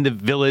 In the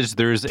village,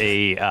 there's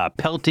a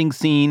pelting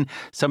scene.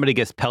 Somebody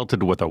gets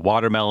pelted with a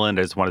watermelon.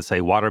 I just want to say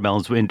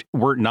watermelons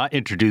were not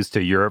introduced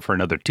to Europe for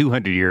another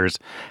 200 years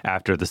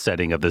after the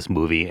setting of this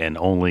movie, and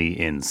only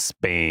in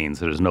Spain.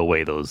 So there's no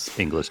way those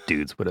English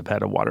dudes would have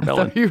had a watermelon.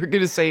 I thought you were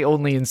going to say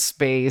only in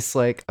space.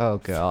 Like, oh,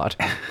 God.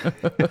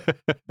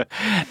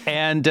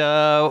 And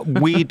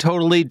we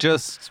totally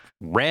just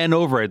ran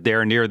over it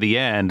there near the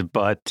end,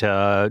 but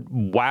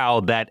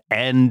wow, that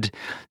end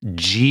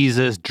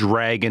Jesus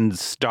dragon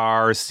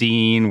star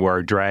scene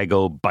where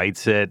Drago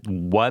bites it,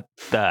 what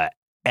the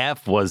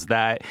F was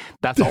that?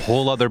 That's a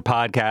whole other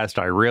podcast,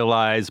 I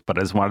realize, but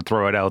I just want to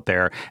throw it out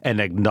there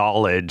and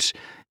acknowledge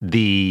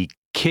the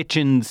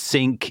kitchen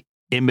sink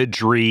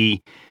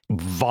imagery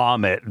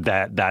vomit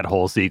that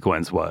whole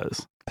sequence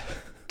was.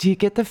 Do you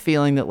get the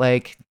feeling that,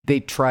 like, they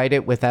tried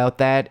it without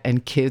that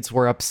and kids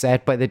were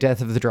upset by the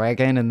death of the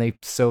dragon, and they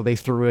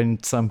threw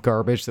in some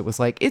garbage that was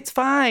like, it's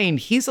fine,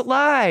 he's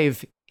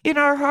alive in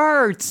our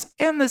hearts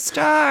and the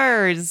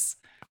stars?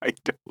 I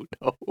don't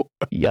know.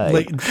 Yikes.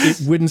 Like,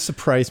 it wouldn't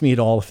surprise me at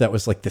all if that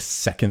was like the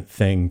second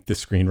thing the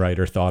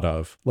screenwriter thought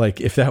of. Like,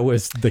 if that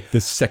was like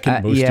the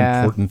second most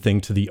important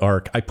thing to the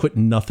arc. I put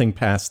nothing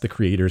past the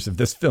creators of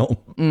this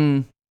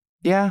film.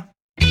 Yeah.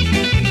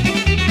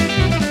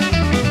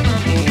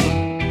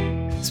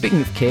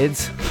 Speaking of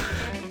kids,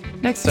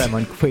 next time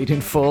on Quaid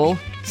in Full,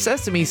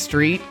 Sesame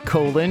Street,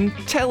 telling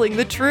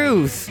the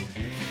truth.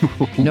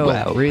 No,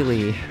 wow.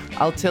 Really,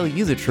 I'll tell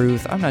you the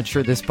truth. I'm not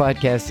sure this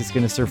podcast is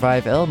going to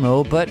survive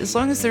Elmo, but as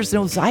long as there's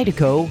no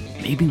Zydeco,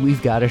 maybe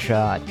we've got a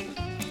shot.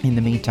 In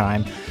the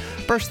meantime,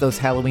 brush those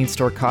Halloween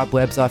store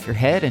cobwebs off your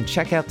head and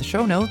check out the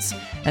show notes,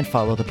 and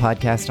follow the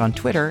podcast on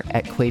Twitter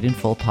at Quaid in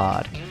Full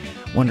Pod.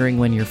 Wondering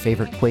when your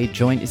favorite Quaid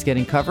joint is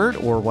getting covered,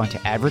 or want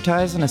to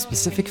advertise on a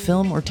specific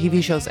film or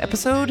TV show's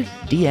episode?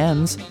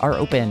 DMs are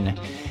open.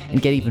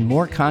 And get even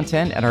more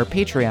content at our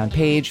Patreon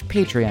page,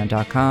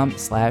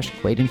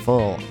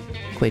 patreon.com/QuaidInFull.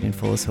 Quaid in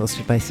Full is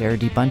hosted by Sarah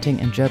D. Bunting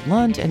and Jeb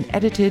Lunt, and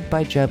edited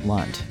by Jeb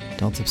Lunt.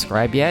 Don't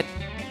subscribe yet?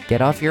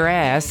 Get off your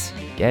ass.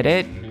 Get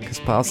it? Because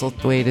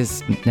Postlethwaite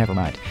is... Never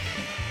mind.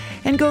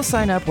 And go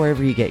sign up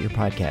wherever you get your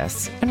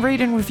podcasts, and rate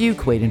and review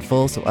Quaid in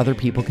Full so other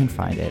people can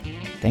find it.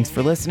 Thanks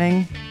for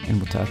listening, and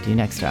we'll talk to you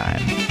next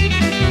time.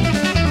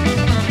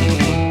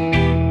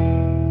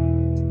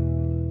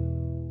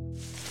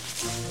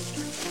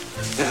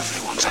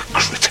 Everyone's a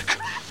critic.